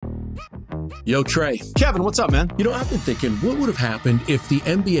Yo, Trey. Kevin, what's up, man? You know, I've been thinking, what would have happened if the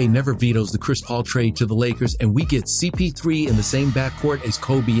NBA never vetoes the Chris Paul trade to the Lakers and we get CP3 in the same backcourt as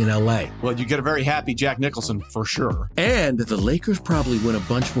Kobe in LA? Well, you get a very happy Jack Nicholson for sure. And the Lakers probably win a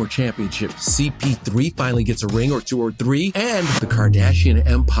bunch more championships. CP3 finally gets a ring or 2 or 3, and the Kardashian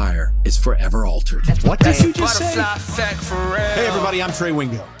empire is forever altered. What did you just say? Hey, everybody, I'm Trey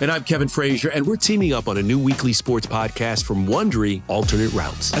Wingo. And I'm Kevin Frazier, and we're teaming up on a new weekly sports podcast from Wondery, Alternate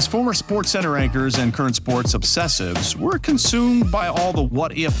Routes. As former SportsCenter anchors and current sports obsessives, we're consumed by all the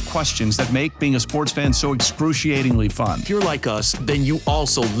what-if questions that make being a sports fan so excruciatingly fun. If you're like us, then you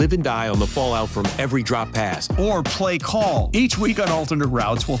also live and die on the fallout from every drop pass. Or play call. Each week on Alternate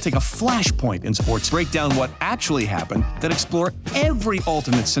Routes, we'll take a flashpoint in sports, break down what actually happened, then explore every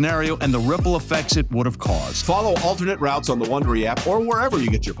alternate scenario and the ripple effects it would have caused. Follow Alternate Routes on the Wondery app or wherever you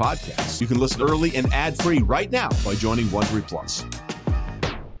get your podcasts. You can listen early and ad-free right now by joining Wondery Plus.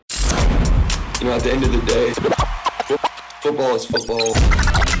 You know, at the end of the day, football is football.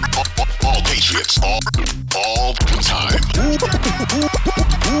 All Patriots, all the time.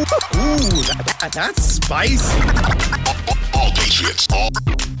 Ooh, that's spicy. All Patriots, all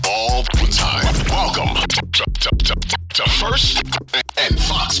the time. Welcome to First and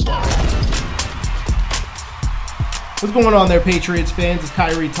Foxborough. What's going on there, Patriots fans? It's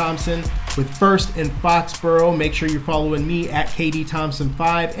Kyrie Thompson with First and Foxborough. Make sure you're following me at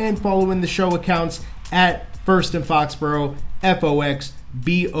KDThompson5 and following the show accounts at First and Foxborough, FOXBORO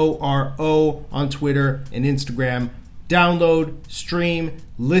on Twitter and Instagram. Download, stream,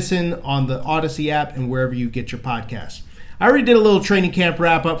 listen on the Odyssey app and wherever you get your podcasts. I already did a little training camp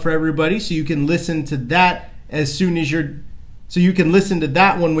wrap up for everybody, so you can listen to that you can listen to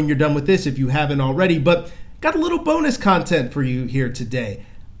that one when you're done with this if you haven't already. But got a little bonus content for you here today.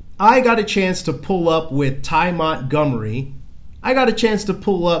 I got a chance to pull up with Ty Montgomery. I got a chance to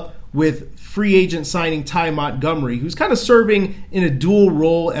pull up with free agent signing Ty Montgomery, who's kind of serving in a dual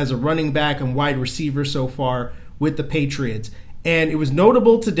role as a running back and wide receiver so far with the Patriots. And it was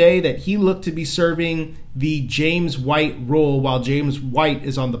notable today that he looked to be serving the James White role while James White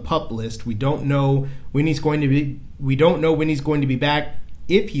is on the PUP list. We don't know when he's going to be back,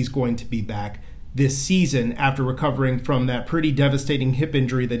 if he's going to be back this season after recovering from that pretty devastating hip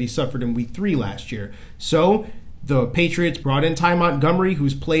injury that he suffered in week 3 last year. So the Patriots brought in Ty Montgomery,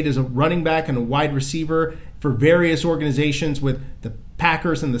 who's played as a running back and a wide receiver for various organizations with the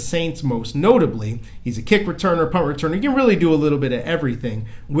Packers and the Saints most notably. He's a kick returner, punt returner. He can really do a little bit of everything,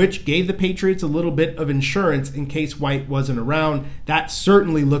 which gave the Patriots a little bit of insurance in case White wasn't around. That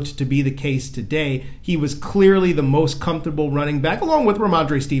certainly looked to be the case today. He was clearly the most comfortable running back, along with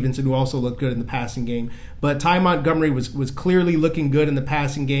Ramondre Stevenson, who also looked good in the passing game. But Ty Montgomery was clearly looking good in the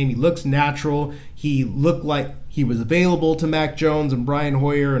passing game. He looks natural. He looked like he was available to Mac Jones and Brian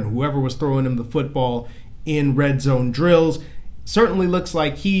Hoyer and whoever was throwing him the football in red zone drills. Certainly looks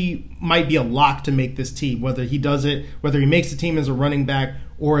like he might be a lock to make this team, whether he makes the team as a running back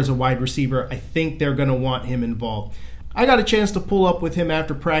or as a wide receiver. I think they're going to want him involved. I got a chance to pull up with him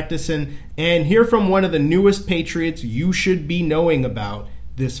after practice and hear from one of the newest Patriots you should be knowing about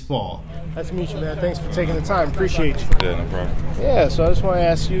this fall. Nice to meet you, man. Thanks for taking the time. Appreciate you. Yeah, no problem. Yeah, so I just want to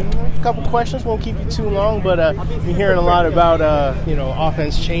ask you a couple questions. Won't keep you too long, but you're hearing a lot about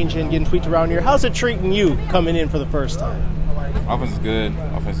offense changing, getting tweaked around here. How's it treating you coming in for the first time? Offense is good.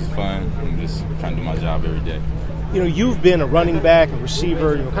 Offense is fun. I'm just trying to do my job every day. You've been a running back, a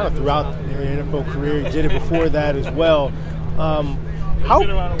receiver, kind of throughout your NFL career. You did it before that as well.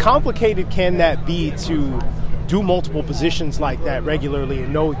 How complicated can that be to do multiple positions like that regularly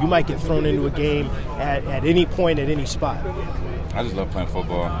and know you might get thrown into a game at any point, at any spot? I just love playing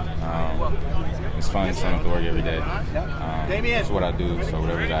football. It's fun showing up to work every day. It's what I do, so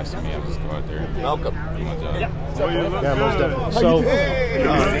whatever's asking me, I just go out there and do my job. Yeah, most definitely. So,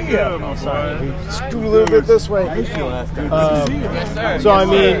 sorry, scoot a little bit this way. So, I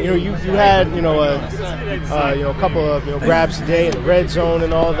mean, you had a couple of grabs today in the red zone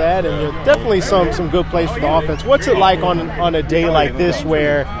and all that, and definitely some good plays for the offense. What's it like on a day like this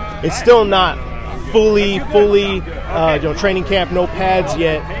where it's still not fully training camp, no pads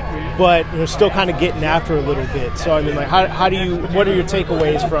yet, but still kind of getting after a little bit? So I mean, like, what are your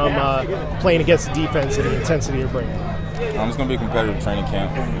takeaways from playing against the defense and the intensity you're bringing? It's going to be a competitive training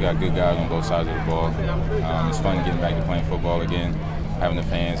camp. We got good guys on both sides of the ball. It's fun getting back to playing football again, having the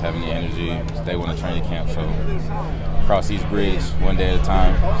fans, having the energy. It's day one of training camp, so cross each bridge one day at a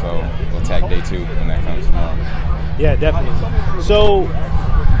time. So we'll attack day 2 when that comes tomorrow. Yeah, definitely. So,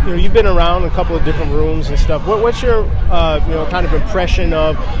 you've been around a couple of different rooms and stuff. What's your kind of impression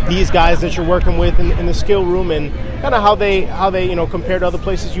of these guys that you're working with in the skill room, and kind of how they compare to other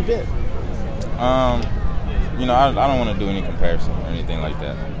places you've been? You know, I don't want to do any comparison or anything like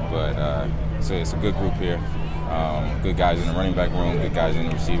that, but it's a good group here. Good guys in the running back room, good guys in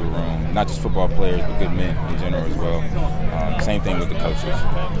the receiver room, not just football players, but good men in general as well. Same thing with the coaches.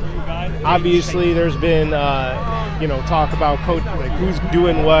 Obviously, there's been, talk about coach, like who's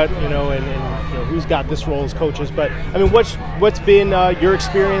doing what, and who's got this role as coaches. But, I mean, what's been your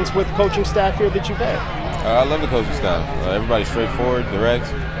experience with the coaching staff here that you've had? I love the coaching staff. Everybody's straightforward,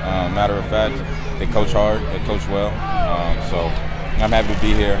 direct, matter of fact. They coach hard, they coach well. So I'm happy to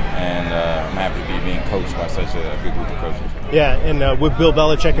be here, and I'm happy to be being coached by such a good group of coaches. Yeah, and with Bill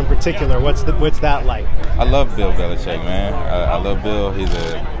Belichick in particular, what's that like? I love Bill Belichick, man. I love Bill. He's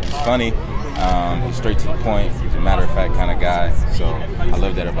funny. He's straight to the point. He's a matter-of-fact kind of guy. So I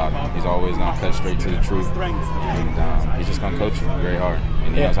love that about him. He's always going to cut straight to the truth. And he's just going to coach you very hard.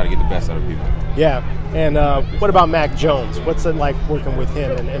 And he knows how to get the best out of people. Yeah. And what about Mac Jones? What's it like working with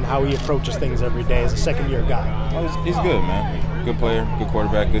him and how he approaches things every day as a second-year guy? Oh, he's good, man. Good player, good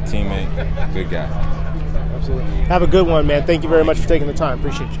quarterback, good teammate, good guy. Absolutely. Have a good one, man. Thank you very much for taking the time.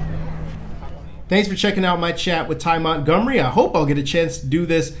 Appreciate you. Thanks for checking out my chat with Ty Montgomery. I hope I'll get a chance to do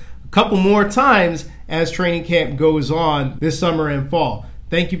this a couple more times as training camp goes on this summer and fall.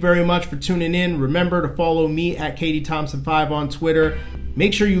 Thank you very much for tuning in. Remember to follow me at KDThompson5 on Twitter.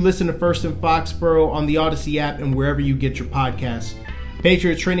 Make sure you listen to First in Foxborough on the Odyssey app and wherever you get your podcasts.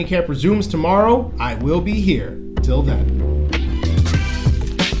 Patriots training camp resumes tomorrow. I will be here. Till then.